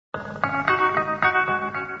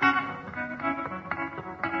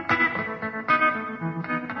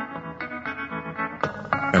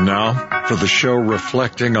And now, for the show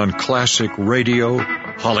reflecting on classic radio,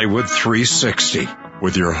 Hollywood 360,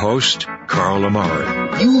 with your host, Carl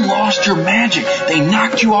Amari. You lost your magic. They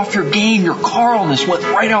knocked you off your game. Your Carlness went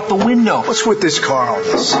right out the window. What's with this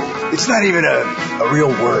Carlness? It's not even a real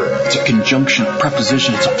word. It's a conjunction, a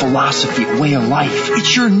preposition. It's a philosophy, a way of life.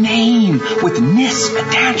 It's your name with ness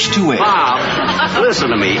attached to it. Bob, listen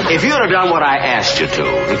to me. If you'd have done what I asked you to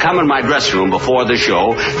and come in my dressing room before the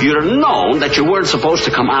show, you'd have known that you weren't supposed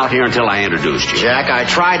to come out here until I introduced you. Jack, I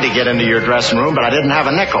tried to get into your dressing room, but I didn't have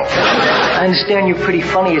a nickel. I understand you're pretty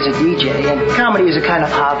funny as a DJ, and comedy is a kind of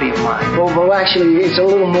hobby of mine. Well, actually, it's a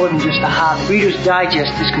little more than just a hobby. Reader's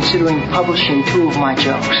Digest is considering publishing 2 of my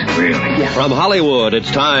jokes. Really? Yeah. From Hollywood,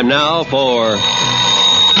 it's time now for...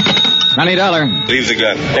 $20. Leave the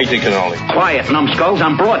gun. Take the cannoli. Quiet, numbskulls.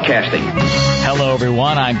 I'm broadcasting. Hello,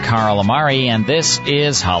 everyone. I'm Carl Amari, and this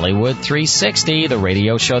is Hollywood 360, the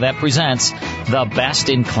radio show that presents the best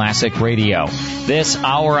in classic radio. This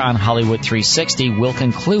hour on Hollywood 360 will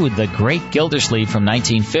conclude The Great Gildersleeve from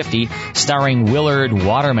 1950, starring Willard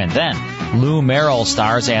Waterman. Then, Lou Merrill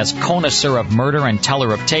stars as connoisseur of murder and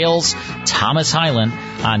teller of tales, Thomas Hyland,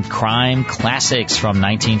 on Crime Classics from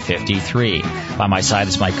 1953. By my side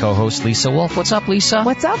is my co-host, Lisa Wolf. What's up, Lisa?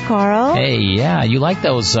 What's up, Carl? Hey, yeah, you like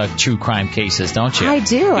those true crime cases, don't you? I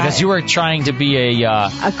do. Because you were trying to be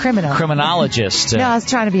a criminal. Criminologist. No, I was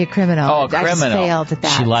trying to be a criminal. Oh, a criminal. I just failed at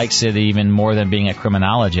that. She likes it even more than being a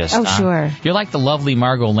criminologist. Oh, sure. You're like the lovely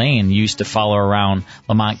Margot Lane used to follow around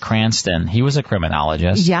Lamont Cranston. He was a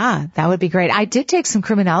criminologist. Yeah, that would be great. I did take some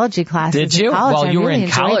criminology classes Did you? in college. Well, you really were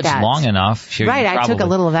in college long enough. Right, I took a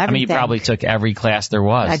little of everything. I mean, you probably took every class there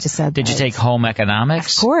was. I just said Did you take home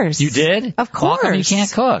economics? Of course. You did? Of course. How come you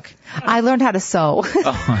can't cook? I learned how to sew.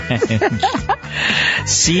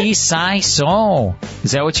 See, sew.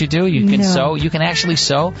 Is that what you do? You can sew? You can actually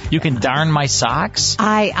sew? You can darn my socks?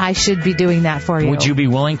 I should be doing that for you. Would you be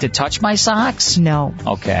willing to touch my socks? No.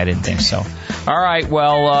 Okay, I didn't think so. All right,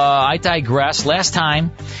 well, I digress. Last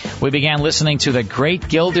time, we began listening to The Great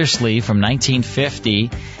Gildersleeve from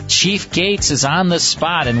 1950. Chief Gates is on the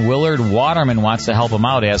spot, and Willard Waterman wants to help him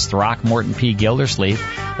out as Throckmorton P. Gildersleeve.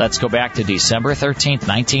 Let's go back to December 13th,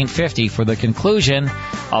 1950 for the conclusion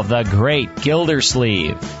of The Great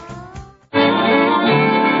Gildersleeve.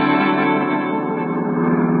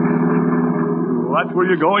 Watch where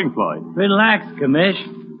you're going, Floyd. Relax, Commish.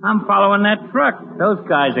 I'm following that truck. Those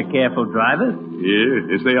guys are careful drivers.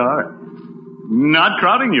 Yes, they are. Not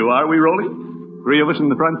crowding you, are we, Rolly? 3 of us in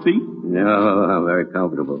the front seat? No, I'm very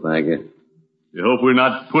comfortable, thank you. You hope we're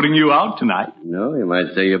not putting you out tonight? No, you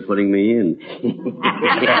might say you're putting me in.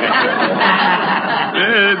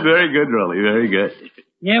 Very good, Rolly, very good.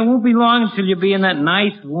 Yeah, it won't be long until you'll be in that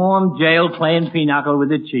nice, warm jail playing pinochle with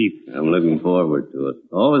the chief. I'm looking forward to it.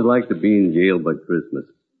 Always like to be in jail by Christmas.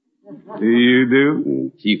 You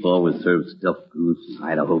do? Chief always serves stuffed goose and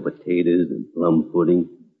Idaho potatoes and plum pudding.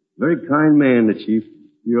 Very kind man, the chief.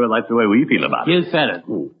 You're like the way we feel about it. You said it.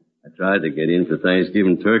 I tried to get in for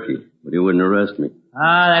Thanksgiving turkey, but he wouldn't arrest me.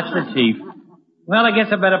 Ah, that's the chief. Well, I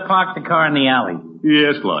guess I better park the car in the alley.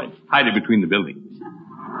 Yes, Floyd. Hide it between the buildings.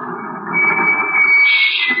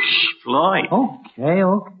 Floyd. Okay. I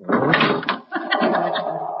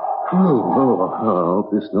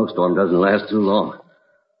hope this snowstorm doesn't last too long.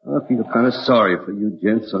 I feel kind of sorry for you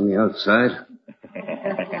gents on the outside.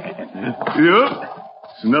 Yep.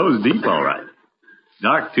 Snow's deep, all right.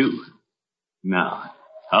 Dark, too. Now,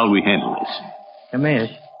 how'll we handle this?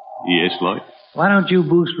 Commish. Yes, Floyd? Why don't you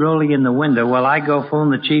boost Rolly in the window while I go phone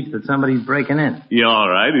the chief that somebody's breaking in? Yeah, all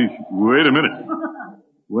right. Wait a minute.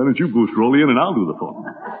 Why don't you boost Rolly in and I'll do the phone?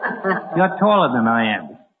 You're taller than I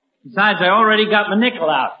am. Besides, I already got my nickel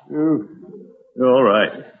out. All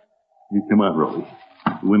right. You come out, Rolly.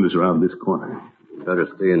 The window's around this corner. Better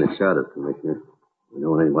stay in the shadows, Commissioner. We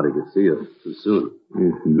don't want anybody to see us too soon.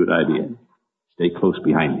 Good idea. Stay close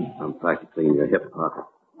behind me. I'm practically in your hip pocket.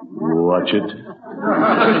 Watch it.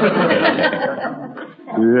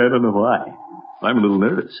 I don't know why. I'm a little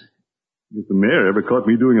nervous. If the mayor ever caught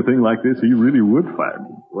me doing a thing like this, he really would fire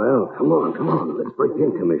me. Well, come on. Let's break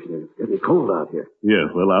in, Commissioner. It's getting cold out here. Yeah,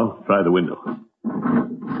 well, I'll try the window.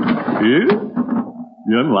 Here?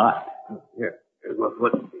 You unlocked. Here's my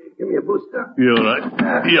foot. Give me a boost there. You're all right.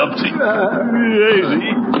 Yupsy.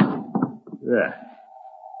 Easy. Yeah.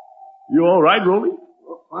 You all right, Rolly?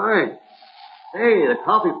 Oh, fine. Hey, the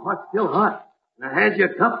coffee pot's still hot. Can I hand you a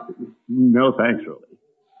cup? No, thanks, Rolly.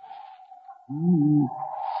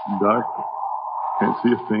 Dark. Can't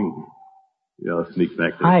see a thing. Yeah, I'll sneak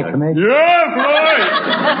back there. Hi, Commissioner. Yeah, Floyd!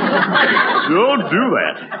 Don't do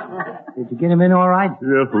that. Did you get him in all right?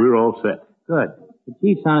 Yeah, we're all set. Good. The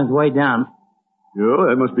chief's on his way down. Oh,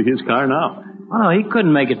 that must be his car now. Oh, no, he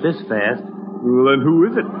couldn't make it this fast. Well, then who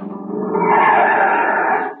is it?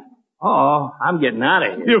 Oh, I'm getting out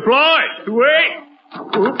of here. You, Floyd! Wait!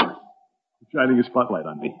 Oops. Shining a spotlight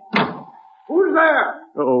on me. Who's there?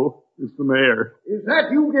 Uh-oh, it's the mayor. Is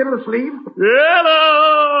that you, Gildersleeve?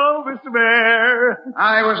 Hello, Mr. Mayor.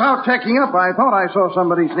 I was out checking up. I thought I saw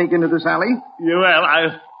somebody sneak into this alley. Yeah, well, I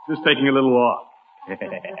was just taking a little walk.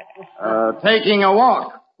 Taking a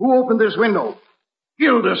walk. Who opened this window?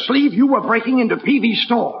 Gildersleeve, you were breaking into Peavy's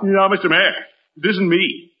store. No, Mr. Mayor, it isn't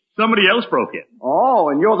me. Somebody else broke in. Oh,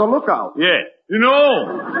 and you're the lookout. Yeah.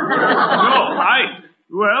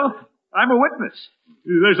 Well, I'm a witness.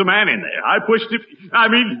 There's a man in there. I pushed him.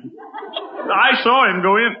 I saw him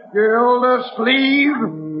go in. Gildersleeve?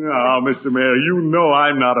 No, Mr. Mayor, you know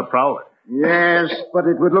I'm not a prowler. Yes, but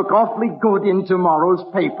it would look awfully good in tomorrow's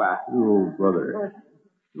paper. Oh, brother.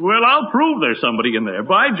 Well, I'll prove there's somebody in there.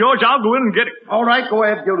 By George, I'll go in and get him. All right, go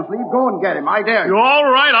ahead, Gildersleeve. Go and get him. I dare you. All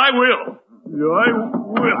right, I will.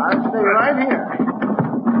 I'll stay right here.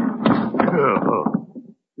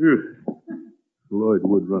 Floyd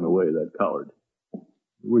would run away, that coward.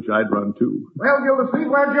 Wish I'd run too. Well, Gildersleeve,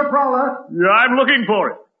 where's your prowler? Yeah, I'm looking for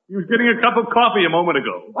it. He was getting a cup of coffee a moment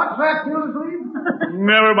ago. What's that, Gildersleeve?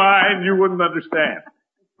 Never mind, you wouldn't understand.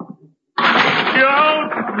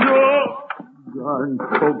 No! Darn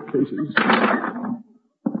coke cases.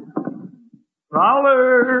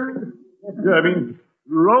 Prowler!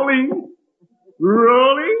 Rolling!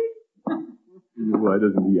 Why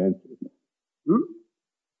doesn't he answer?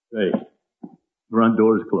 Hey, front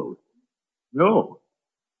door's closed. No,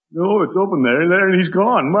 it's open there, and he's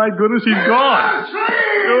gone. My goodness, he's gone.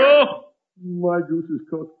 Oh, my goose is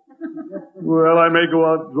cooked. Well, I may go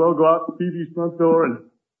out Peavy's front door and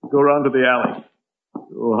go around to the alley.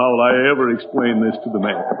 Oh, how will I ever explain this to the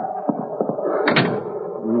mayor?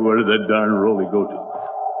 Where did that darn Rolly go to?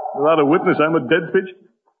 Without a witness, I'm a dead fish.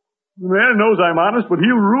 The mayor knows I'm honest, but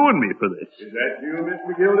he'll ruin me for this. Is that you,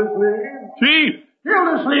 Mr. Gildersleeve? Chief!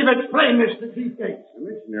 Gildersleeve, explain this to Chief Gates.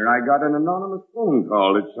 Commissioner, I got an anonymous phone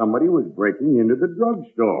call that somebody was breaking into the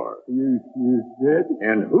drugstore. You did?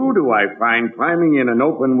 And who do I find climbing in an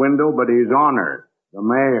open window but His Honor, the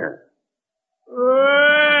mayor?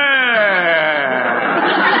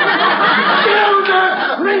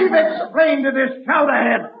 Gildersleeve, explain to this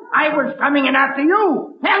chowderhead. I was coming in after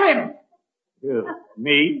you. Tell him.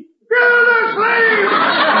 Me? Gildersleeve!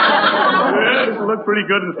 This will look pretty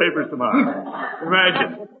good in the papers tomorrow.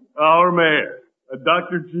 Imagine, our mayor, a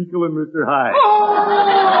Dr. Jekyll and Mr. Hyde. Oh!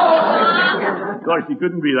 Of course, he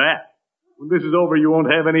couldn't be that. When this is over, you won't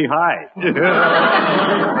have any Hyde.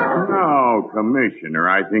 No, Commissioner,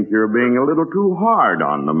 I think you're being a little too hard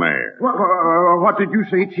on the mayor. What did you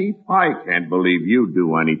say, Chief? I can't believe you'd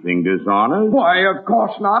do anything dishonest. Why, of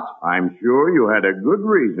course not. I'm sure you had a good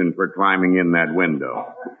reason for climbing in that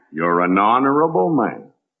window. You're an honorable man.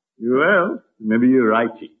 Well, maybe you're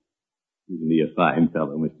right, Chief. Isn't he a fine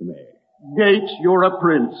fellow, Mr. Mayor? Gates, you're a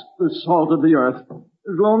prince, the salt of the earth.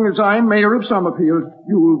 As long as I'm mayor of Summerfield,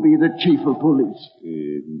 you'll be the chief of police.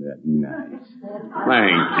 Isn't that nice?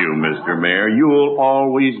 Thank you, Mr. Mayor. You'll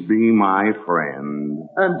always be my friend.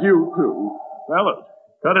 And you, too. Fellas,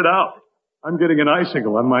 cut it out. I'm getting an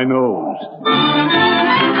icicle on my nose.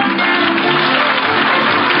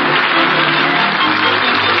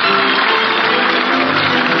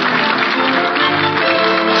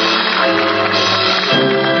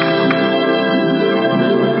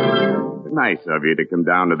 Nice of you to come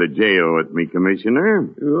down to the jail with me, Commissioner.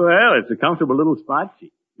 Well, it's a comfortable little spot,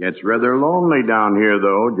 Chief. Gets rather lonely down here,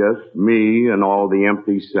 though. Just me and all the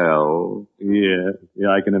empty cells. Yeah,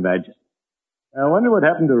 I can imagine. I wonder what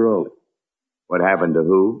happened to Rolly. What happened to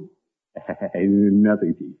who?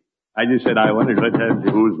 Nothing, Chief. I just said I wondered what happened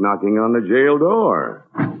to... Who's knocking on the jail door?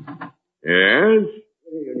 Yes?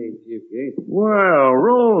 What is your name, Chief Gates? Well,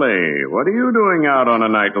 Rolly, what are you doing out on a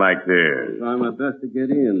night like this? Try my best to get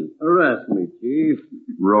in. Arrest me, Chief.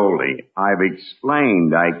 Rolly, I've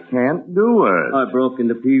explained I can't do it. I broke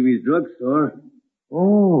into Peavy's drugstore.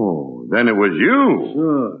 Oh, then it was you.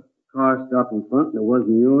 Sure. Car stopped in front and it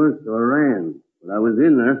wasn't yours, so I ran. But I was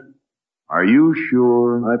in there. Are you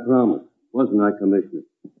sure? I promise. Wasn't I, Commissioner?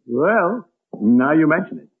 Well, now you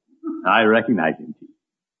mention it. I recognize him, Chief.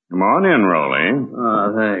 Come on in, Rolly.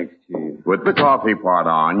 Oh, thanks, Chief. Put the coffee pot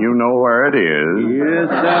on. You know where it is. Yes,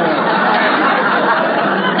 sir.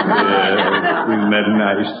 Yeah, isn't that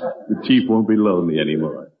nice? The Chief won't be lonely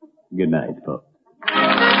anymore. Good night, folks.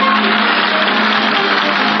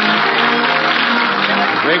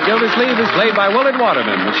 Great Gildersleeve is played by Willard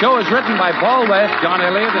Waterman. The show is written by Paul West, John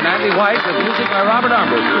Elliott, and Andy White, with music by Robert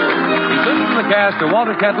Armbruster. Included in the cast are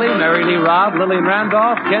Walter Tetley, Mary Lee Robb, Lillian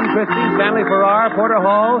Randolph, Ken Christie, Stanley Farrar, Porter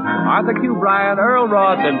Hall, Arthur Q. Bryan, Earl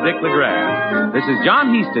Ross, and Dick LeGrand. This is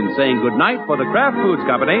John Heaston saying goodnight for the Kraft Foods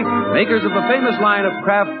Company, makers of the famous line of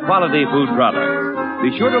Kraft quality food products.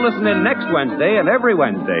 Be sure to listen in next Wednesday and every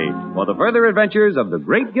Wednesday for the further adventures of the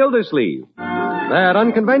Great Gildersleeve. That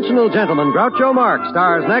unconventional gentleman, Groucho Marx,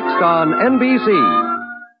 stars next on NBC.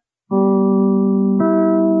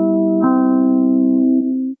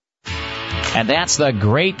 And that's the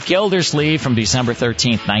Great Gildersleeve from December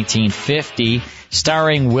 13th, 1950,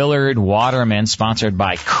 starring Willard Waterman, sponsored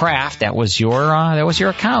by Kraft. That was your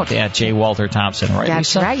account at J. Walter Thompson, right?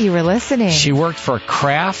 That's Lisa? right. You were listening. She worked for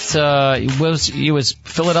Kraft. It was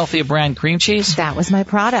Philadelphia brand cream cheese. That was my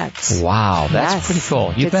product. Wow, that's pretty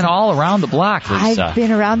cool. You've been all around the block, Lisa. I've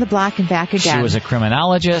been around the block and back again. She was a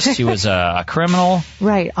criminologist. She was a criminal.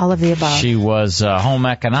 Right, all of the above. She was a home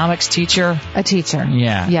economics teacher. A teacher.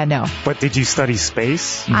 Yeah. Yeah, no. But did you study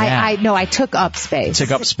space? Yeah. I took up space.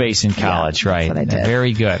 Took up space in college, right? That's what I did.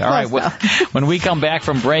 Very good. All right. Close When we come back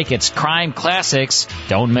from break, it's Crime Classics.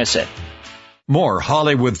 Don't miss it. More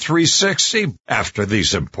Hollywood 360 after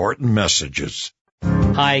these important messages.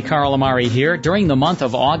 Hi, Carl Amari here. During the month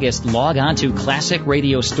of August, log on to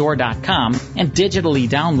ClassicRadiostore.com and digitally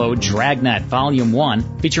download Dragnet Volume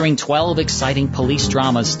 1, featuring 12 exciting police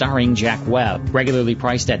dramas starring Jack Webb. Regularly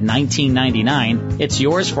priced at $19.99, it's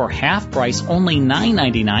yours for half price, only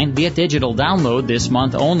 $9.99 via digital download this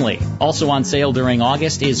month only. Also on sale during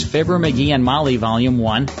August is Fibber, McGee, and Molly Volume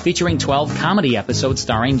 1, featuring 12 comedy episodes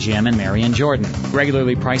starring Jim and Marion Jordan.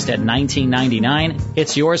 Regularly priced at $19.99,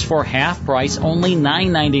 it's yours for half price, only $9.99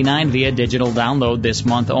 via digital download this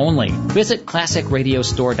month only. Visit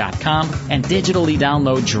ClassicRadiostore.com and digitally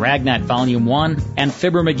download Dragnet Volume 1 and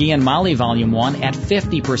Fibber, McGee, and Molly Volume 1 at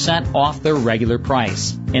 50% off their regular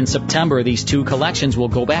price. In September, these two collections will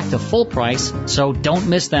go back to full price, so don't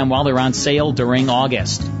miss them while they're on sale during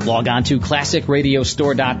August. Log on to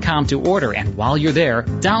ClassicRadiostore.com to order, and while you're there,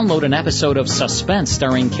 download an episode of Suspense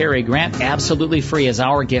starring Cary Grant absolutely free as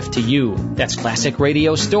our gift to you. That's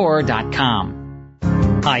ClassicRadiostore.com.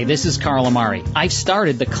 Hi, this is Carl Amari. I've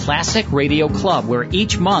started the Classic Radio Club, where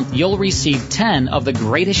each month you'll receive 10 of the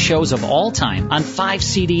greatest shows of all time on 5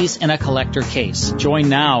 CDs in a collector case. Join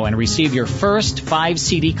now and receive your first 5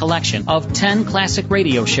 CD collection of 10 classic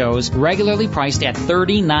radio shows, regularly priced at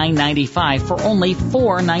 $39.95 for only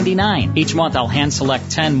 $4.99. Each month I'll hand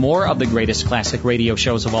select 10 more of the greatest classic radio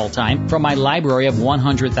shows of all time from my library of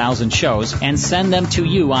 100,000 shows and send them to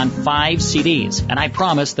you on 5 CDs. And I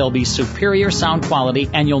promise they'll be superior sound quality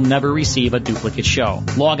and you'll never receive a duplicate show.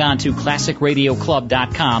 Log on to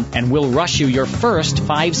ClassicRadioclub.com and we'll rush you your first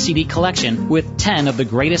 5 CD collection with 10 of the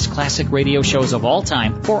greatest classic radio shows of all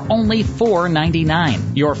time for only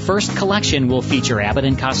 $4.99. Your first collection will feature Abbott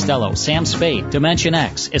and Costello, Sam Spade, Dimension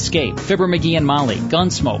X, Escape, Fibber, McGee and Molly,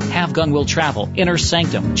 Gunsmoke, Have Gun Will Travel, Inner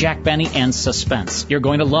Sanctum, Jack Benny, and Suspense. You're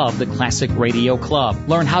going to love the Classic Radio Club.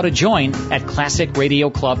 Learn how to join at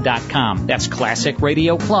ClassicRadioclub.com. That's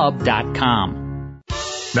ClassicRadioclub.com.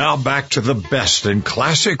 Now back to the best in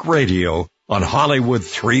classic radio on Hollywood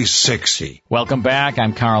 360. Welcome back.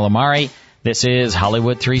 I'm Carl Amari. This is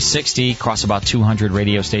Hollywood 360, across about 200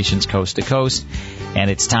 radio stations coast to coast. And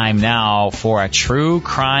it's time now for a true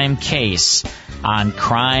crime case on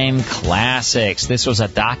Crime Classics. This was a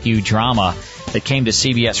docudrama that came to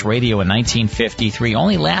CBS Radio in 1953.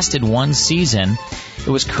 Only lasted one season. It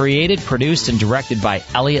was created, produced, and directed by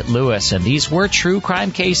Elliott Lewis, and these were true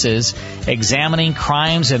crime cases examining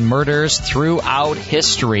crimes and murders throughout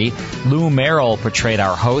history. Lou Merrill portrayed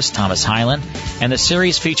our host, Thomas Hyland, and the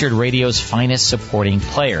series featured radio's finest supporting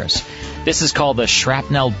players. This is called The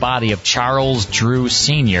Shrapnelled Body of Charles Drew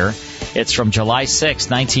Sr. It's from July 6,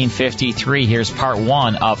 1953. Here's part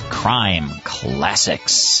 1 of Crime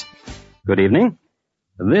Classics. Good evening.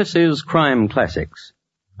 This is Crime Classics.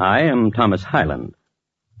 I am Thomas Hyland.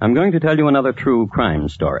 I'm going to tell you another true crime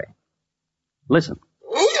story. Listen.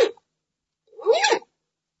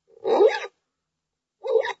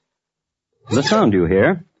 The sound you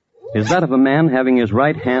hear is that of a man having his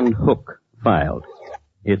right hand hook filed.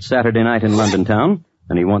 It's Saturday night in London town,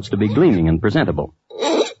 and he wants to be gleaming and presentable.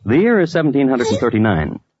 The year is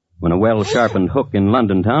 1739, when a well-sharpened hook in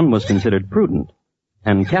London town was considered prudent.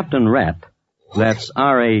 And Captain Rat, that's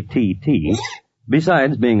R-A-T-T,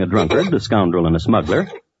 besides being a drunkard, a scoundrel, and a smuggler,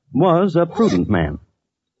 was a prudent man.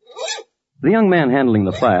 The young man handling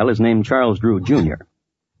the file is named Charles Drew, Jr.,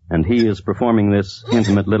 and he is performing this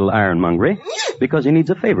intimate little ironmongery because he needs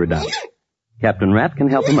a favor done. Captain Rat can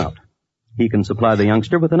help him out. He can supply the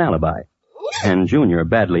youngster with an alibi. And Junior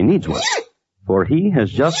badly needs one, for he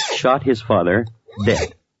has just shot his father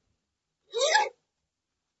dead.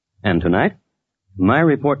 And tonight, my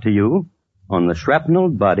report to you on the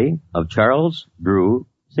shrapnelled body of Charles Drew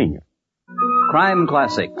Sr. Crime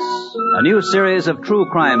Classics, a new series of true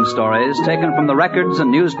crime stories taken from the records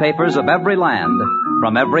and newspapers of every land,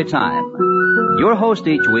 from every time. Your host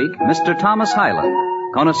each week, Mr. Thomas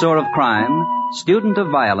Hyland, connoisseur of crime, student of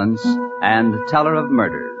violence, and teller of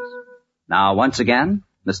murders. Now, once again,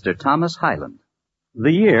 Mr. Thomas Hyland.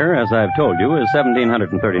 The year, as I've told you, is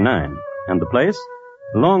 1739, and the place,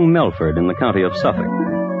 Long Melford in the county of Suffolk.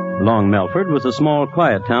 Long Melford was a small,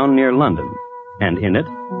 quiet town near London, and in it,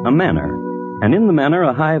 a manor. And in the manor,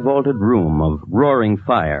 a high-vaulted room of roaring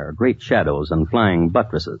fire, great shadows, and flying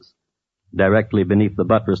buttresses. Directly beneath the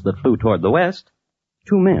buttress that flew toward the west,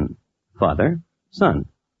 two men, father, son,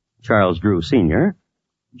 Charles Drew Sr.,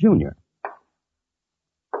 Jr.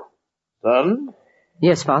 Son?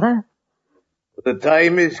 Yes, Father? The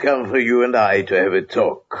time has come for you and I to have a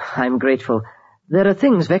talk. I'm grateful. There are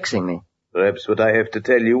things vexing me. Perhaps what I have to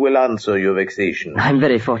tell you will answer your vexation. I'm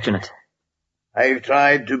very fortunate. I've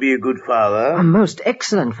tried to be a good father. A most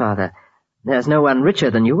excellent father. There's no one richer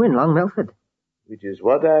than you in Long Melford. Which is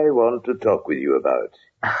what I want to talk with you about.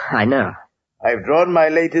 I know. I've drawn my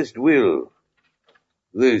latest will.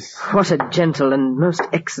 This. What a gentle and most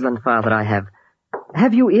excellent father I have.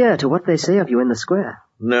 Have you ear to what they say of you in the square?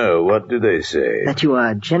 No, what do they say? That you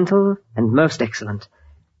are gentle and most excellent.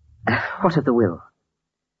 What of the will?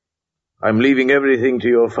 I'm leaving everything to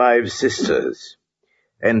your 5 sisters.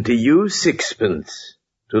 And to you 6pence,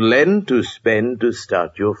 to lend, to spend, to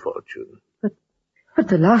start your fortune. But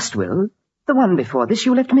the last will, the one before this,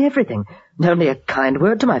 you left me everything, and only a kind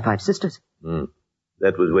word to my 5 sisters.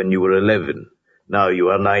 That was when you were 11. Now you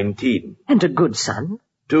are 19. And a good son.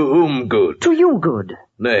 To whom good? To you good.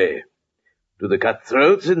 Nay, to the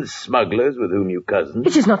cutthroats and smugglers with whom you cozen.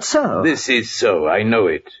 It is not so. This is so, I know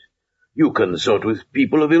it. You consort with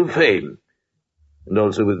people of ill fame. And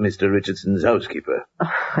also with Mr. Richardson's housekeeper.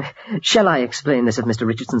 Shall I explain this of Mr.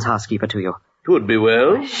 Richardson's housekeeper to you? 'Twould be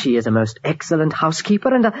well. She is a most excellent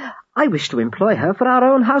housekeeper, and I wish to employ her for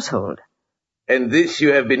our own household. And this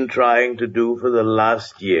you have been trying to do for the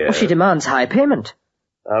last year. She demands high payment.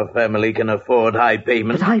 Our family can afford high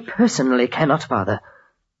payment. But I personally cannot, Father.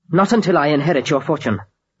 Not until I inherit your fortune.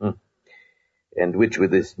 And which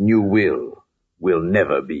with this new will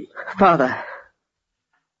never be. Father.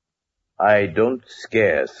 I don't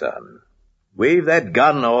scare, son. Wave that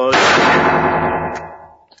gun or...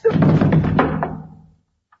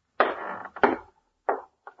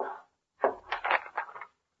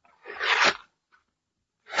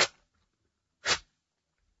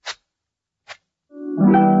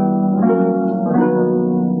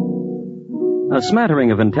 A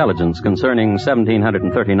smattering of intelligence concerning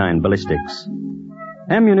 1739 ballistics.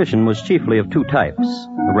 Ammunition was chiefly of 2 types,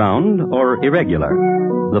 round or irregular.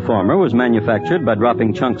 The former was manufactured by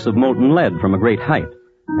dropping chunks of molten lead from a great height,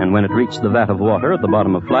 and when it reached the vat of water at the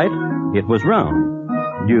bottom of flight, it was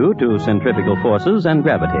round, due to centrifugal forces and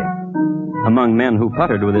gravity. Among men who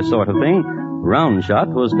puttered with this sort of thing, round shot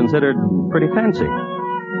was considered pretty fancy.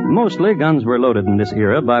 Mostly guns were loaded in this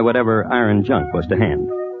era by whatever iron junk was to hand.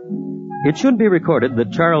 It should be recorded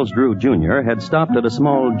that Charles Drew Jr. had stopped at a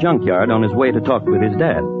small junkyard on his way to talk with his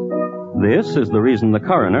dad. This is the reason the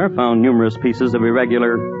coroner found numerous pieces of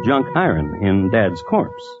irregular junk iron in Dad's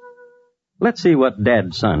corpse. Let's see what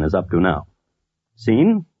Dad's son is up to now.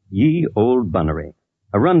 Scene, Ye Old Bunnery,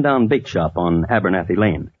 a rundown bake shop on Abernathy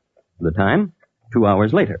Lane. The time, 2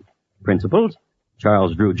 hours later. Principals,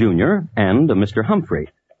 Charles Drew Jr. and a Mr. Humphrey,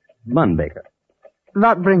 bun baker.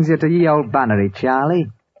 What brings you to Ye Old Bunnery,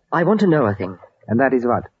 Charlie? I want to know a thing. And that is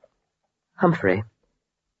what? Humphrey,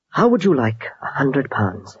 how would you like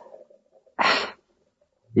 £100?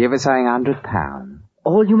 You were saying £100?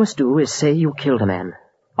 All you must do is say you killed a man.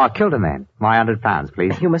 I killed a man. My £100,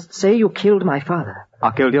 please. You must say you killed my father.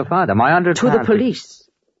 I killed your father. My £100. To the police.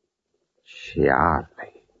 Charlie.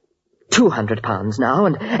 £200 now,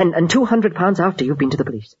 and £200 after you've been to the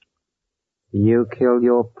police. You killed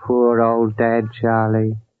your poor old dad,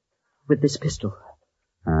 Charlie? With this pistol.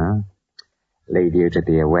 Huh? Lead you to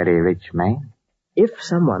be a very rich man? If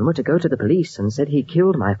someone were to go to the police and said he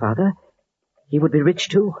killed my father, he would be rich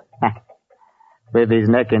too. With his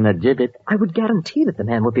neck in the gibbet. I would guarantee that the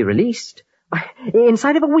man would be released.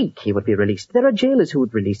 Inside of a week he would be released. There are jailers who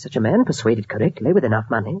would release such a man, persuaded correctly, with enough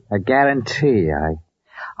money. A guarantee,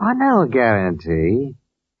 I know a guarantee.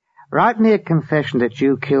 Write me a confession that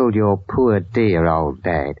you killed your poor dear old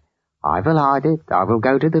dad. I will hide it. I will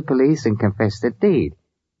go to the police and confess the deed.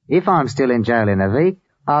 If I'm still in jail in a week,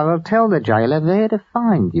 I will tell the jailer where to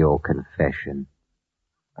find your confession.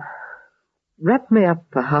 Wrap me up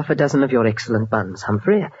a half a dozen of your excellent buns,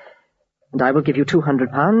 Humphrey, and I will give you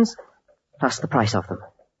 £200, plus the price of them.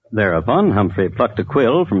 Thereupon, Humphrey plucked a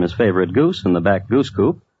quill from his favorite goose in the back goose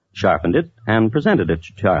coop, sharpened it, and presented it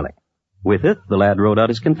to Charlie. With it, the lad wrote out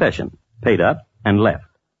his confession, paid up, and left.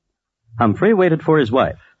 Humphrey waited for his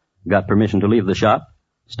wife, got permission to leave the shop,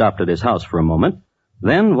 stopped at his house for a moment,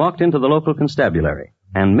 then walked into the local constabulary,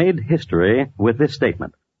 and made history with this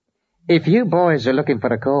statement. If you boys are looking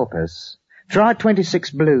for a corpus, try 26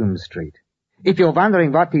 Bloom Street. If you're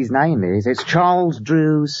wondering what his name is, it's Charles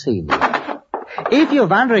Drew Sr. If you're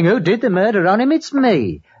wondering who did the murder on him, it's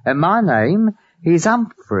me. And my name is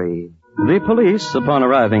Humphrey. The police, upon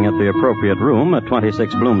arriving at the appropriate room at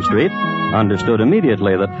 26 Bloom Street, understood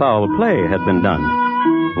immediately that foul play had been done.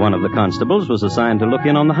 One of the constables was assigned to look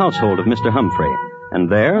in on the household of Mr. Humphrey, and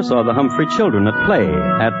there saw the Humphrey children at play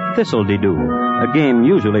at Thistle-de-doo, a game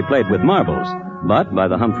usually played with marbles, but by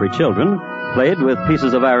the Humphrey children played with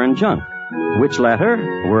pieces of iron junk, which latter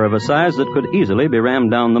were of a size that could easily be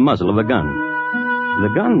rammed down the muzzle of a gun.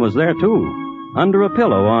 The gun was there, too, under a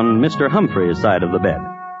pillow on Mr. Humphrey's side of the bed.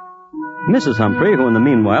 Mrs. Humphrey, who in the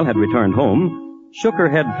meanwhile had returned home, shook her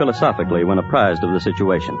head philosophically when apprised of the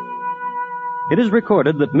situation. It is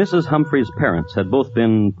recorded that Mrs. Humphrey's parents had both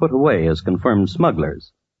been put away as confirmed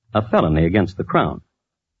smugglers, a felony against the Crown.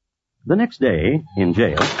 The next day, in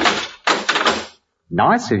jail...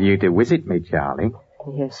 Nice of you to visit me, Charlie.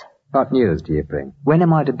 Yes. What news do you bring? When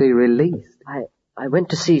am I to be released? I went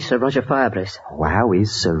to see Sir Roger Firebrace. How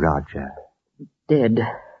is Sir Roger? Dead.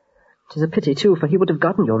 'Tis a pity, too, for he would have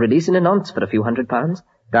gotten your release in an ounce for a few £100.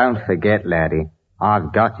 Don't forget, laddie,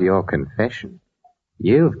 I've got your confession.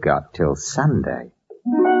 You've got till Sunday.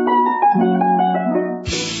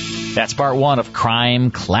 That's part one of Crime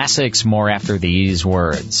Classics. More after these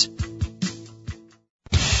words.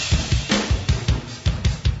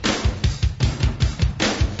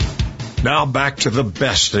 Now back to the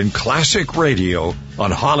best in classic radio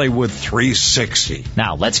on Hollywood 360.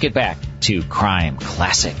 Now let's get back to Crime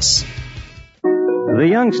Classics. The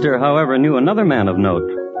youngster, however, knew another man of note,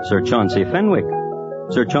 Sir Chauncey Fenwick.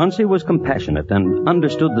 Sir Chauncey was compassionate and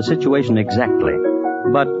understood the situation exactly,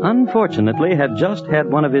 but unfortunately had just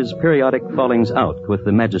had one of his periodic fallings out with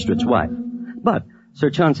the magistrate's wife. But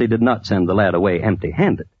Sir Chauncey did not send the lad away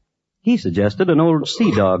empty-handed. He suggested an old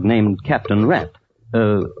sea dog named Captain Rat,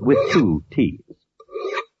 with 2 T's.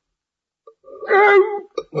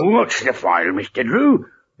 What's the file, Mr. Drew?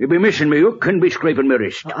 You'll be missing me hook and be scraping my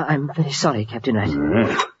wrist. I'm very sorry, Captain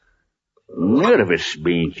Rat. Nervous,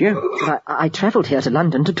 bean't you? But I travelled here to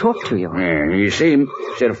London to talk to you. You see,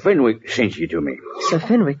 Sir Fenwick sent you to me. Sir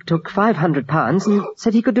Fenwick took £500 and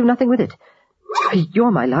said he could do nothing with it.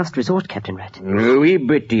 You're my last resort, Captain Rat. We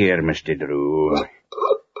bit dear, Mr. Drew.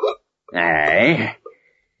 Aye.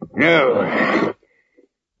 No.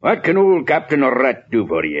 What can old Captain Rat do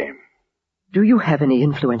for you? Do you have any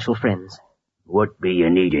influential friends? What be you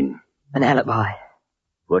needing? An alibi.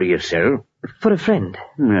 For yourself? For a friend.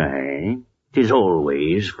 Aye. 'Tis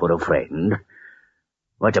always for a friend.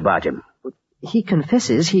 What about him? He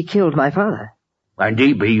confesses he killed my father. And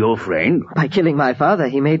he be your friend? By killing my father,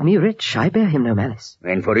 he made me rich. I bear him no malice.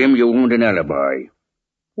 And for him you want an alibi.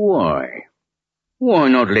 Why? Why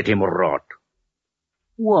not let him rot?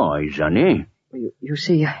 Why, sonny? You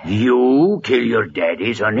see... You kill your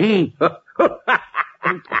daddy, sonny?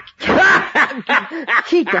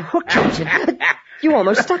 Keep the hook, Captain. You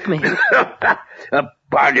almost stuck me.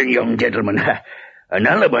 Pardon, young gentleman. An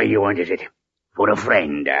alibi you want, is it? For a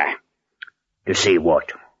friend, To say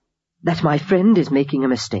what? That my friend is making a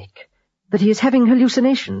mistake. That he is having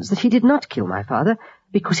hallucinations. That he did not kill my father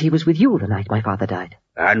because he was with you the night my father died.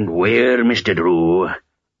 And where, Mr. Drew,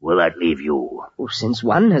 will that leave you? Since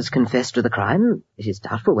one has confessed to the crime, it is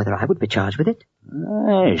doubtful whether I would be charged with it.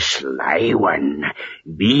 Sly one.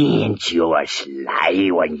 Bean't you a sly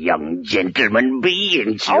one, young gentleman,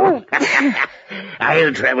 bean't you? Oh.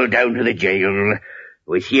 I'll travel down to the jail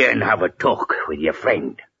with you and have a talk with your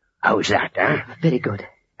friend. How's that, Very good.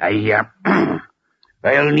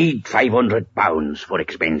 I'll need £500 for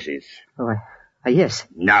expenses. Oh, yes.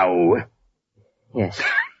 Now? Yes.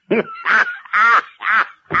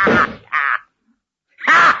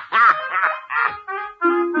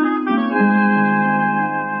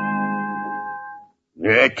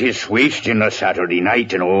 It is wasting a Saturday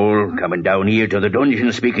night and all, coming down here to the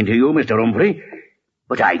dungeon speaking to you, Mr. Humphrey.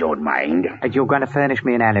 But I don't mind. You're going to furnish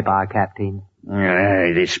me an alibi, Captain?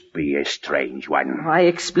 This be a strange one. I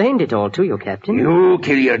explained it all to you, Captain. You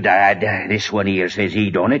kill your dad. This one here says he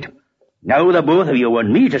done it. Now the both of you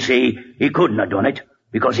want me to say he couldn't have done it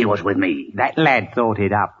because he was with me. That lad thought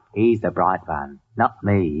it up. He's the bright one, not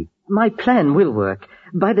me. My plan will work.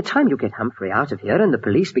 By the time you get Humphrey out of here and the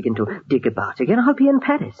police begin to dig about again, I'll be in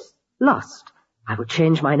Paris. Lost. I will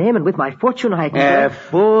change my name, and with my fortune I can...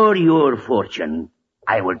 For your fortune,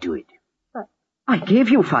 I will do it. I gave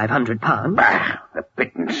you £500. Bah, the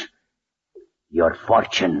pittance. Your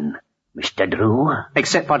fortune, Mr. Drew.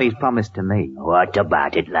 Except what he's promised to me. What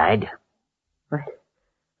about it, lad?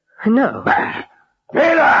 No. Bah.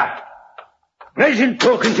 Taylor! Pleasant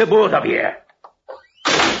talking to both of you.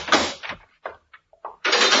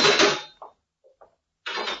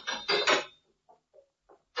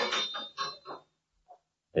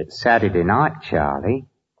 It's Saturday night, Charlie.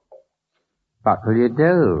 What will you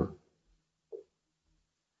do?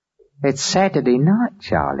 It's Saturday night,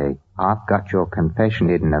 Charlie. I've got your confession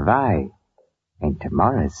hidden away. And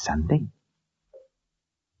tomorrow's Sunday.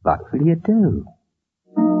 What will you do?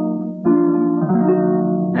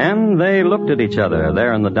 And they looked at each other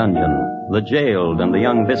there in the dungeon, the jailed and the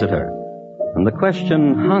young visitor. And the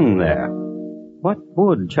question hung there. What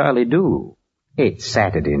would Charlie do? It's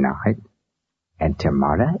Saturday night. And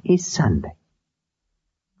tomorrow is Sunday.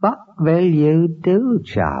 What will you do,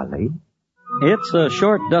 Charlie? It's a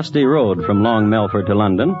short, dusty road from Long Melford to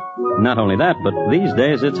London. Not only that, but these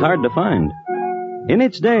days it's hard to find. In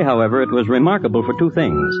its day, however, it was remarkable for two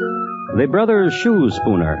things. The brothers shoe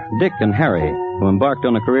spooner, Dick and Harry, who embarked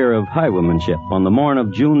on a career of highwaymanship on the morn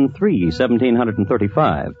of June 3,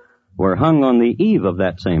 1735, were hung on the eve of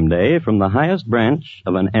that same day from the highest branch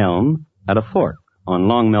of an elm at a fork on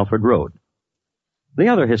Long Melford Road. The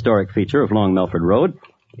other historic feature of Long Melford Road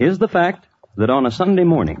is the fact that on a Sunday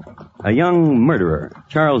morning, a young murderer,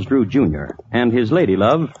 Charles Drew, Jr., and his lady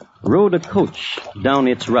love rode a coach down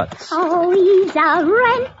its ruts. Oh, he's a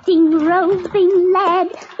ranting, roving lad.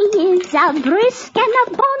 He is a brisk and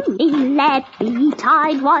a bonny lad.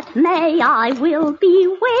 Betide what may, I will be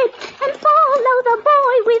wed and follow the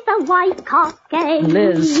boy with the white cockade.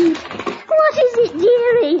 Liz. What is it,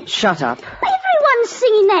 dearie? Shut up. Everyone's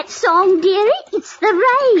singing that song, dearie. It's the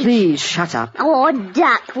rage. Please, shut up. Oh,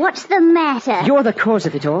 Duck, what's the matter? You're the cause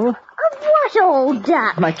of it all. Of what, old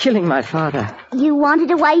Duck? By killing my father. You wanted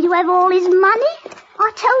a way to have all his money?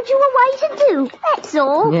 I told you a way to do, that's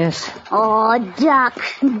all. Yes. Oh, Duck,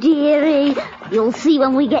 dearie, you'll see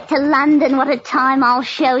when we get to London what a time I'll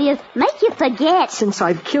show you. Make you forget. Since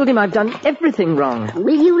I've killed him, I've done everything wrong.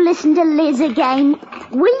 Will you listen to Liz again?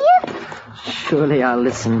 Will you? Surely I'll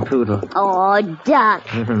listen, Poodle. Oh,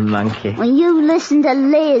 Duck. Monkey. When you listen to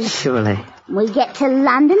Liz. Surely. We get to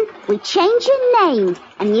London, we change your name,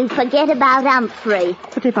 and you forget about Humphrey.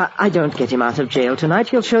 But if I don't get him out of jail tonight,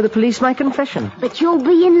 he'll show the police my confession. But you'll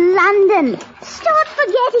be in London. Start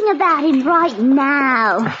forgetting about him right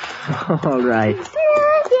now. All right.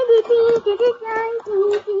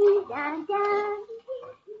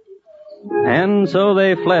 And so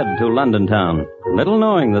they fled to London town, little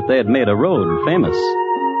knowing that they had made a road famous.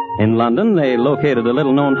 In London, they located a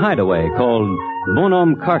little-known hideaway called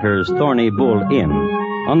Bonhomme Carter's Thorny Bull Inn,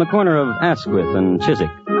 on the corner of Asquith and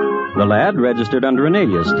Chiswick. The lad registered under an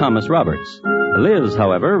alias, Thomas Roberts. Liz,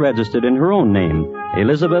 however, registered in her own name,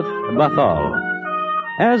 Elizabeth Bathal.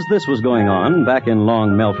 As this was going on, back in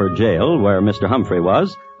Long Melford Jail, where Mr. Humphrey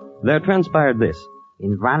was, there transpired this.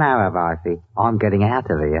 In 1 hour, Wifey, I'm getting out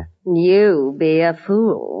of here. You be a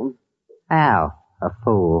fool. How? A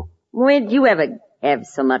fool? When'd you ever have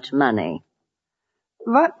so much money?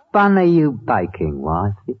 What bun are you baking,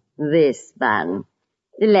 Wifey? This bun.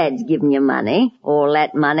 The lad's given you money, all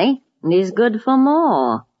that money, and he's good for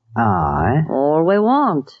more. Aye? All we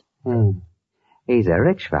want. He's a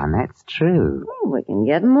rich one, that's true. We can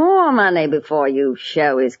get more money before you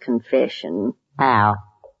show his confession. How?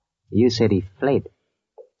 You said he fled.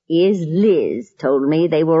 His Liz told me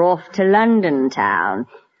they were off to London town.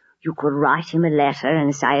 You could write him a letter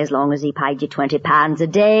and say as long as he paid you £20 a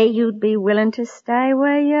day, you'd be willing to stay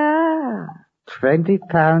where you are.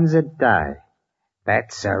 £20 a day?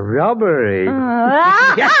 That's a robbery.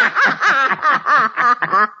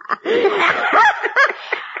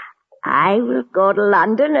 I will go to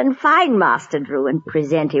London and find Master Drew and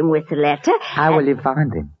present him with the letter. How will you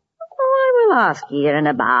find him? I will ask here and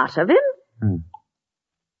about of him.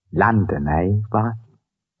 London, eh, what?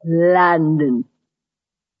 London.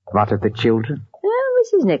 What of the children?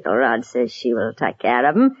 Mrs. Nickelrod says she will take care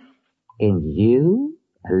of them. And you,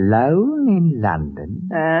 alone in London?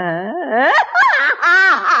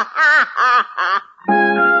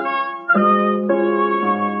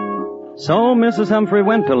 So Mrs. Humphrey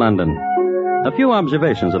went to London. A few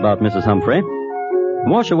observations about Mrs. Humphrey.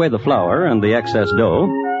 Wash away the flour and the excess dough,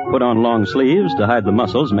 put on long sleeves to hide the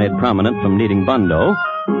muscles made prominent from kneading bundo,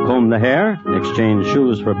 combed the hair, exchanged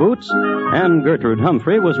shoes for boots, and Gertrude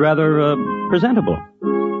Humphrey was rather, presentable.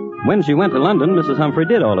 When she went to London, Mrs. Humphrey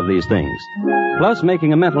did all of these things, plus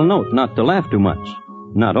making a mental note not to laugh too much,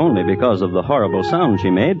 not only because of the horrible sound she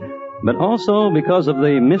made, but also because of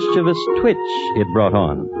the mischievous twitch it brought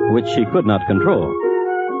on, which she could not control.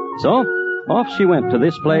 So, off she went to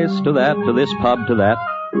this place, to that, to this pub, to that,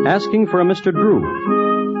 asking for a Mr. Drew.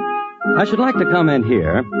 I should like to comment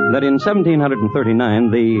here that in 1739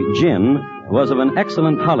 the gin was of an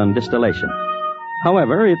excellent Holland distillation.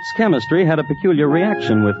 However, its chemistry had a peculiar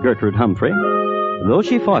reaction with Gertrude Humphrey. Though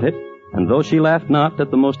she fought it, and though she laughed not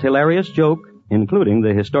at the most hilarious joke, including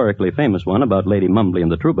the historically famous one about Lady Mumbly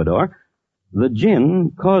and the Troubadour, the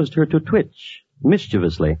gin caused her to twitch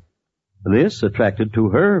mischievously. This attracted to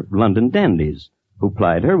her London dandies, who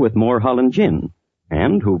plied her with more Holland gin,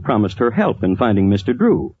 and who promised her help in finding Mr.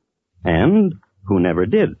 Drew, and who never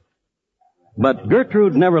did. But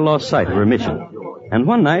Gertrude never lost sight of her mission, and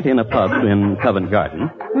one night in a pub in Covent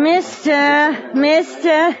Garden... Mister.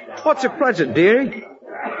 What's your pleasure, dearie?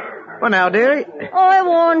 Well, now, dearie. I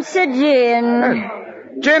want a gin.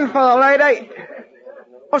 Gin for the lady.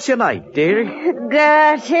 What's your name, dearie?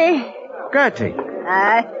 Gertie. Gertie?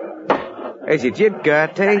 Aye. Here's your gin,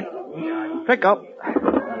 Gertie. Pick up.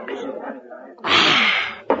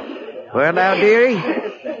 Well, now, dearie.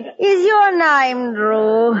 Is your name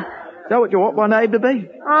Drew? Is that what you want my name to be?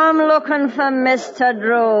 I'm looking for Mr.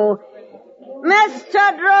 Drew.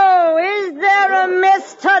 Mr. Drew! Is there a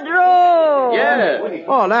Mr. Drew? Yes.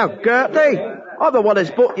 Oh, now, Gertie. I'm the one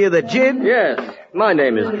that's bought you the gin. Yes. My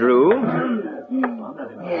name is Drew.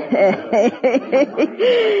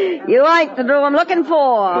 You ain't the Drew I'm looking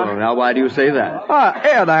for. Oh, now, why do you say that?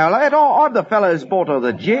 Here now, lad. I'm the fella who's bought her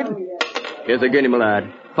the gin. Here's a guinea, my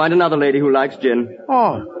lad. Find another lady who likes gin.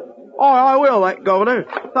 Oh, I will, that governor.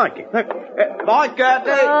 Thank you. Bye,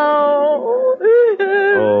 Gertie.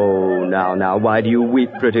 Oh, now, why do you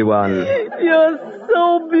weep, pretty one? You're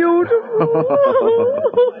so beautiful.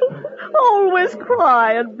 Always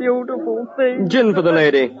crying beautiful things. Gin for the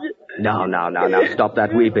lady. Now, stop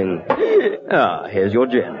that weeping. Here's your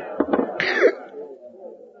gin.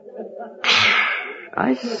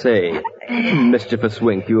 I say, mischievous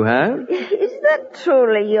wink you have. Is that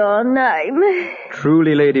truly your name?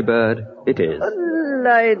 Truly, Ladybird, it is.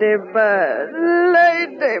 Ladybird.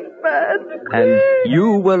 And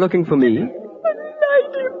you were looking for me?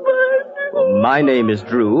 Ladybird. Well, my name is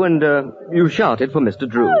Drew, and you shouted for Mr.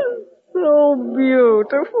 Drew. So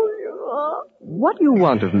beautiful you are. What do you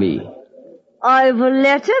want of me? I've a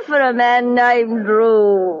letter for a man named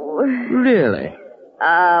Drew. Really?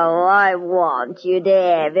 Oh, I want you to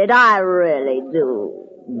have it. I really do.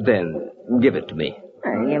 Then, give it to me.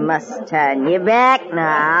 You must turn your back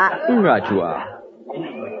now. Right you are.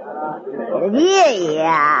 Here you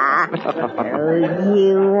are. Oh,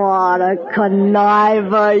 you want a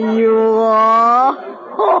conniver, you are.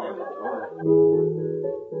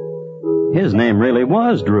 His name really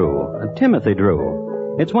was Drew, Timothy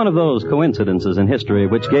Drew. It's one of those coincidences in history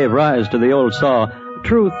which gave rise to the old saw,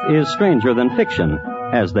 truth is stranger than fiction,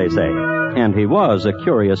 as they say. And he was a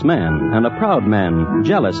curious man, and a proud man,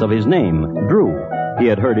 jealous of his name, Drew. He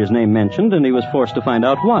had heard his name mentioned, and he was forced to find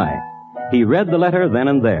out why. He read the letter then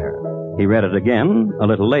and there. He read it again, a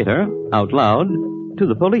little later, out loud, to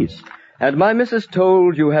the police. And my missus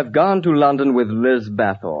told you have gone to London with Liz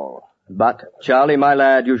Bathall. But, Charlie, my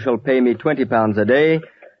lad, you shall pay me £20 a day,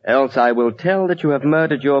 else I will tell that you have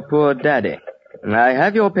murdered your poor daddy. I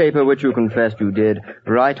have your paper, which you confessed you did,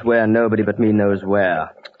 right where nobody but me knows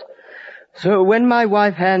where. So when my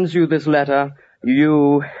wife hands you this letter,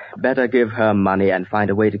 you better give her money and find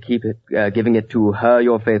a way to keep it, giving it to her,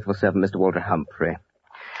 your faithful servant, Mr. Walter Humphrey.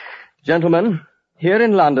 Gentlemen, here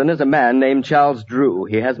in London is a man named Charles Drew.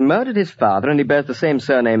 He has murdered his father, and he bears the same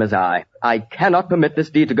surname as I. I cannot permit this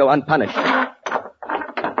deed to go unpunished.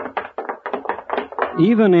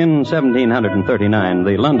 Even in 1739,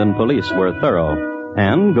 the London police were thorough,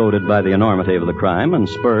 and, goaded by the enormity of the crime and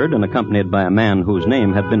spurred and accompanied by a man whose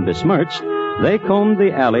name had been besmirched, they combed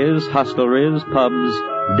the alleys, hostelries, pubs,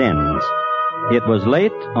 dens. It was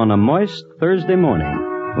late on a moist Thursday morning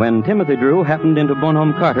when Timothy Drew happened into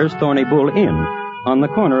Bonhomme Carter's Thorny Bull Inn on the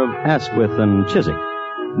corner of Asquith and Chiswick.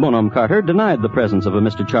 Bonhomme Carter denied the presence of a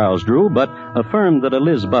Mr. Charles Drew, but affirmed that a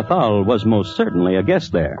Liz Bathall was most certainly a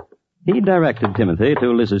guest there. He directed Timothy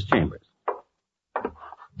to Liz's chambers.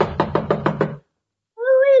 Who is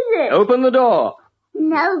it? Open the door.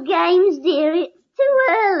 No games, dear. It's too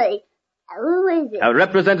early. Who is it? A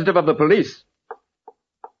representative of the police.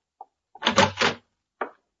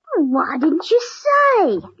 Oh, Why didn't you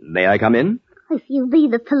say? May I come in? If you be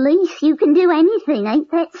the police, you can do anything, ain't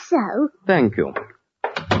that so? Thank you.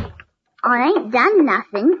 I ain't done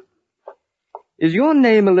nothing. Is your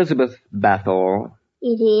name Elizabeth Bathor?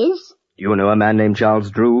 It is. Do you know a man named Charles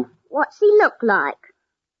Drew? What's he look like?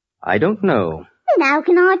 I don't know. Then how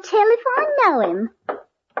can I tell if I know him?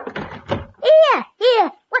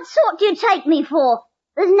 Here, what sort do you take me for?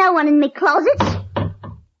 There's no one in me closets.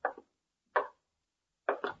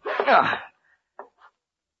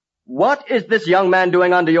 What is this young man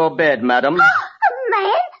doing under your bed, madam? A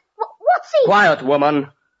man? What's he? Quiet, woman.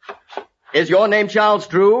 Is your name Charles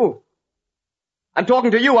Drew? I'm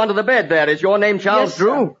talking to you under the bed there. Is your name Charles Yes,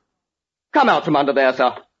 Drew? sir. Come out from under there,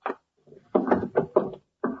 sir.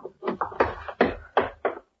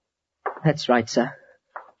 That's right, sir.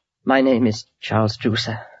 My name is Charles Drew,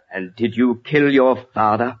 sir. And did you kill your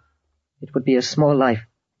father? It would be a small life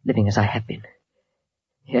living as I have been.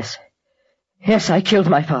 Yes. Yes, I killed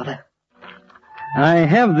my father. I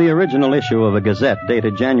have the original issue of a Gazette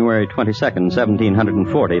dated January 22nd,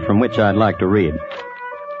 1740, from which I'd like to read.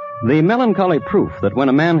 The melancholy proof that when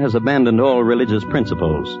a man has abandoned all religious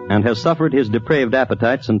principles and has suffered his depraved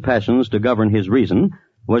appetites and passions to govern his reason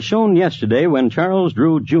was shown yesterday when Charles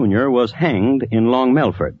Drew, Jr. was hanged in Long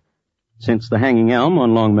Melford. Since the hanging elm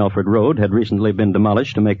on Long Melford Road had recently been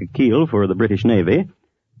demolished to make a keel for the British Navy,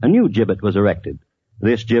 a new gibbet was erected.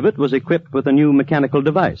 This gibbet was equipped with a new mechanical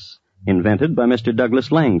device, invented by Mr.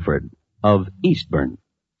 Douglas Langford of Eastbourne.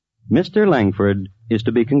 Mr. Langford is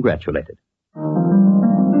to be congratulated.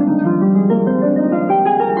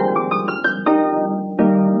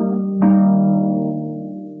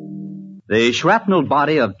 The Shrapnelled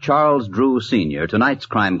body of Charles Drew, Sr., tonight's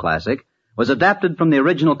crime classic, was adapted from the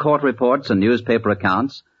original court reports and newspaper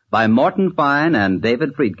accounts by Morton Fine and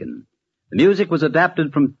David Friedkin. The music was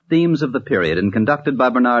adapted from themes of the period and conducted by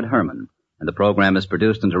Bernard Herrmann, and the program is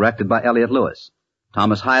produced and directed by Elliott Lewis.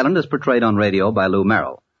 Thomas Hyland is portrayed on radio by Lou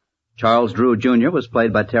Merrill. Charles Drew, Jr. was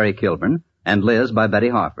played by Terry Kilburn, and Liz by Betty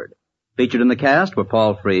Harford. Featured in the cast were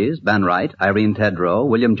Paul Frees, Ben Wright, Irene Tedrow,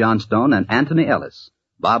 William Johnstone, and Antony Ellis.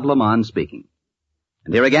 Bob Lamont speaking.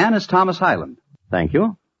 And here again is Thomas Hyland. Thank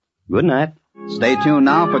you. Good night. Stay tuned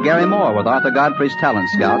now for Gary Moore with Arthur Godfrey's Talent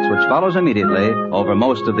Scouts, which follows immediately over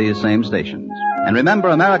most of these same stations. And remember,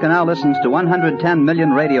 America now listens to 110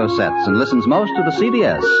 million radio sets and listens most to the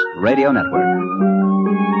CBS radio network.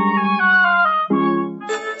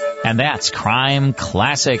 And that's Crime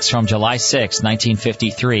Classics from July 6,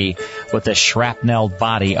 1953, with the shrapnelled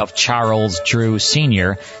body of Charles Drew,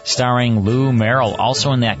 Sr., starring Lou Merrill.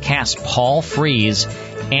 Also in that cast, Paul Frees,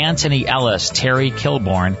 Antony Ellis, Terry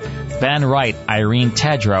Kilburn, Ben Wright, Irene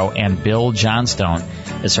Tedrow, and Bill Johnstone.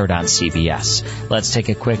 Is heard on CBS. Let's take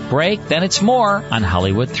a quick break, then it's more on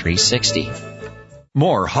Hollywood 360.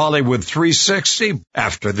 More Hollywood 360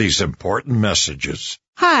 after these important messages.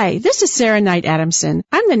 Hi, this is Sarah Knight Adamson.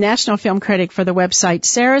 I'm the national film critic for the website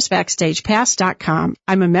sarahsbackstagepass.com.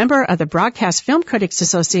 I'm a member of the Broadcast Film Critics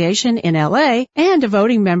Association in LA and a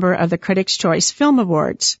voting member of the Critics' Choice Film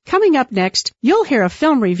Awards. Coming up next, you'll hear a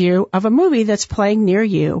film review of a movie that's playing near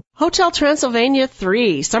you. Hotel Transylvania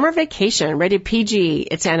 3, Summer Vacation, rated PG.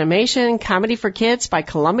 It's animation, comedy for kids by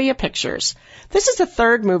Columbia Pictures. This is the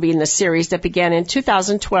third movie in the series that began in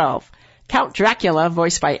 2012. Count Dracula,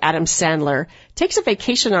 voiced by Adam Sandler, takes a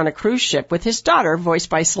vacation on a cruise ship with his daughter, voiced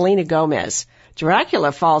by Selena Gomez.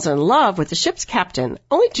 Dracula falls in love with the ship's captain,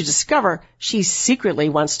 only to discover she secretly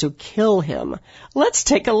wants to kill him. Let's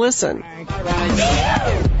take a listen. Ahoy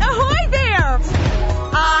there!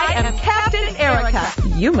 I am Captain Erica.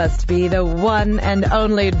 You must be the one and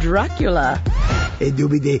only Dracula.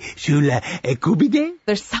 There's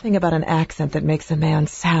something about an accent that makes a man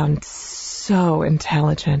sound so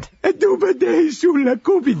intelligent. The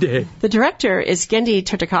director is Genndy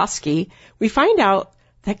Tartakovsky. We find out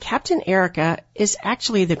that Captain Erica is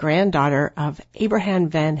actually the granddaughter of Abraham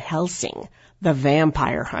Van Helsing, the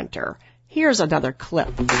vampire hunter. Here's another clip.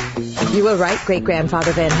 You were right,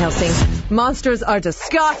 great-grandfather Van Helsing. Monsters are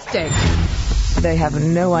disgusting. They have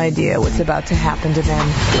no idea what's about to happen to them.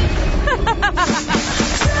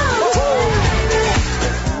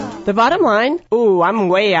 The bottom line, I'm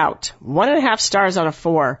way out. 1.5 stars out of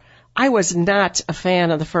 4. I was not a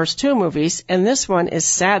fan of the first two movies, and this one is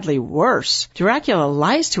sadly worse. Dracula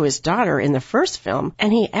lies to his daughter in the first film,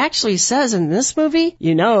 and he actually says in this movie,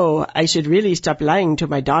 I should really stop lying to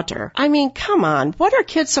my daughter. I mean, come on, what are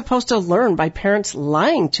kids supposed to learn by parents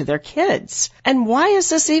lying to their kids? And why is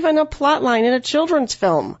this even a plot line in a children's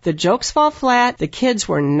film? The jokes fall flat, the kids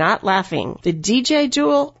were not laughing. The DJ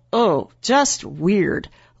duel, just weird.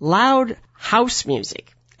 Loud house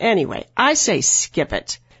music. Anyway, I say skip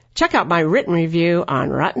it. Check out my written review on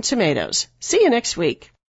Rotten Tomatoes. See you next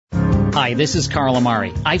week. Hi, this is Carl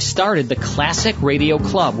Amari. I've started the Classic Radio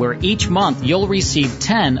Club, where each month you'll receive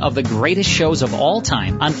 10 of the greatest shows of all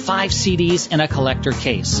time on 5 CDs in a collector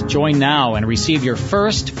case. Join now and receive your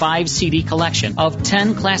first 5 CD collection of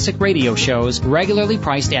 10 classic radio shows, regularly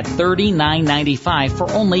priced at $39.95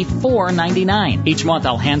 for only $4.99. Each month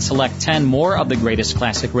I'll hand select 10 more of the greatest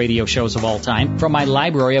classic radio shows of all time from my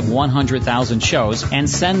library of 100,000 shows and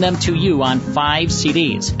send them to you on 5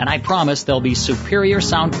 CDs. And I promise they'll be superior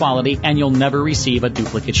sound quality and you'll never receive a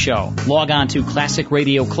duplicate show. Log on to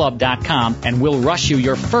ClassicRadioClub.com and we'll rush you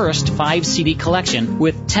your first 5 CD collection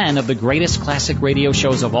with 10 of the greatest classic radio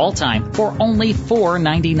shows of all time for only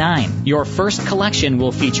 $4.99. Your first collection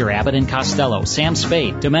will feature Abbott and Costello, Sam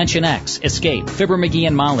Spade, Dimension X, Escape, Fibber McGee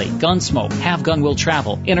and Molly, Gunsmoke, Have Gun Will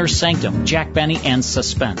Travel, Inner Sanctum, Jack Benny, and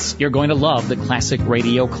Suspense. You're going to love the Classic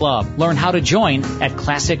Radio Club. Learn how to join at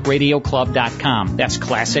ClassicRadioClub.com. That's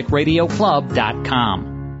ClassicRadioClub.com.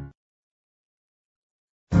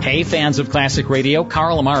 Hey fans of classic radio,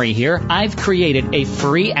 Carl Amari here. I've created a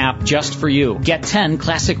free app just for you. Get 10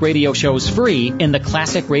 classic radio shows free in the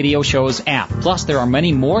Classic Radio Shows app. Plus, there are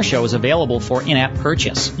many more shows available for in-app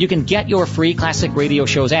purchase. You can get your free Classic Radio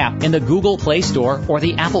Shows app in the Google Play Store or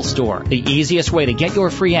the Apple Store. The easiest way to get your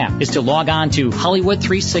free app is to log on to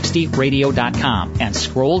Hollywood360radio.com and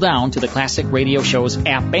scroll down to the Classic Radio Shows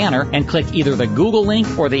app banner and click either the Google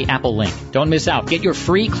link or the Apple link. Don't miss out. Get your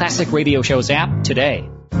free Classic Radio Shows app today.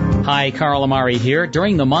 Hi, Carl Amari here.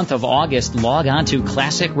 During the month of August, log on to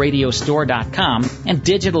ClassicRadiostore.com and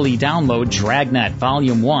digitally download Dragnet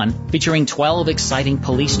Volume 1, featuring 12 exciting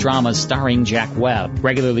police dramas starring Jack Webb.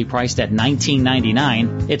 Regularly priced at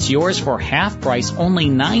 $19.99, it's yours for half price, only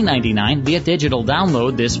 $9.99 via digital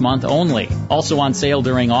download this month only. Also on sale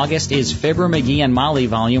during August is Fibber McGee and Molly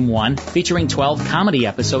Volume 1, featuring 12 comedy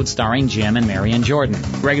episodes starring Jim and Marion Jordan.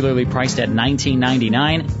 Regularly priced at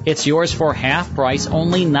 $19.99, it's yours for half price,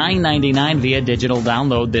 only $9.99 via digital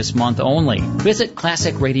download this month only. Visit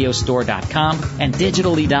ClassicRadiostore.com and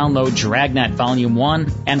digitally download Dragnet Volume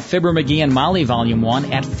 1 and Fibber McGee and Molly Volume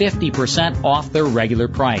 1 at 50% off their regular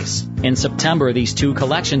price. In September, these 2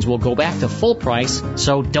 collections will go back to full price,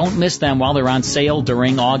 so don't miss them while they're on sale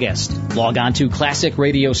during August. Log on to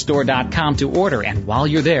ClassicRadiostore.com to order, and while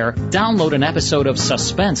you're there, download an episode of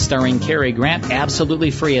Suspense starring Cary Grant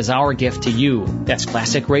absolutely free as our gift to you. That's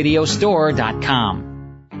ClassicRadiostore.com.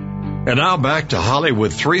 And now back to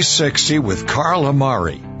Hollywood 360 with Carl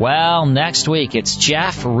Amari. Well, next week it's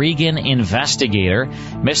Jeff Regan, Investigator,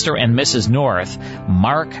 Mr. and Mrs. North,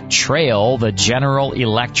 Mark Trail, the General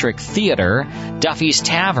Electric Theater, Duffy's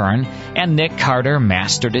Tavern, and Nick Carter,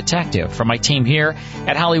 Master Detective. From my team here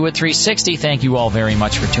at Hollywood 360, thank you all very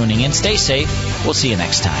much for tuning in. Stay safe. We'll see you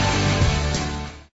next time.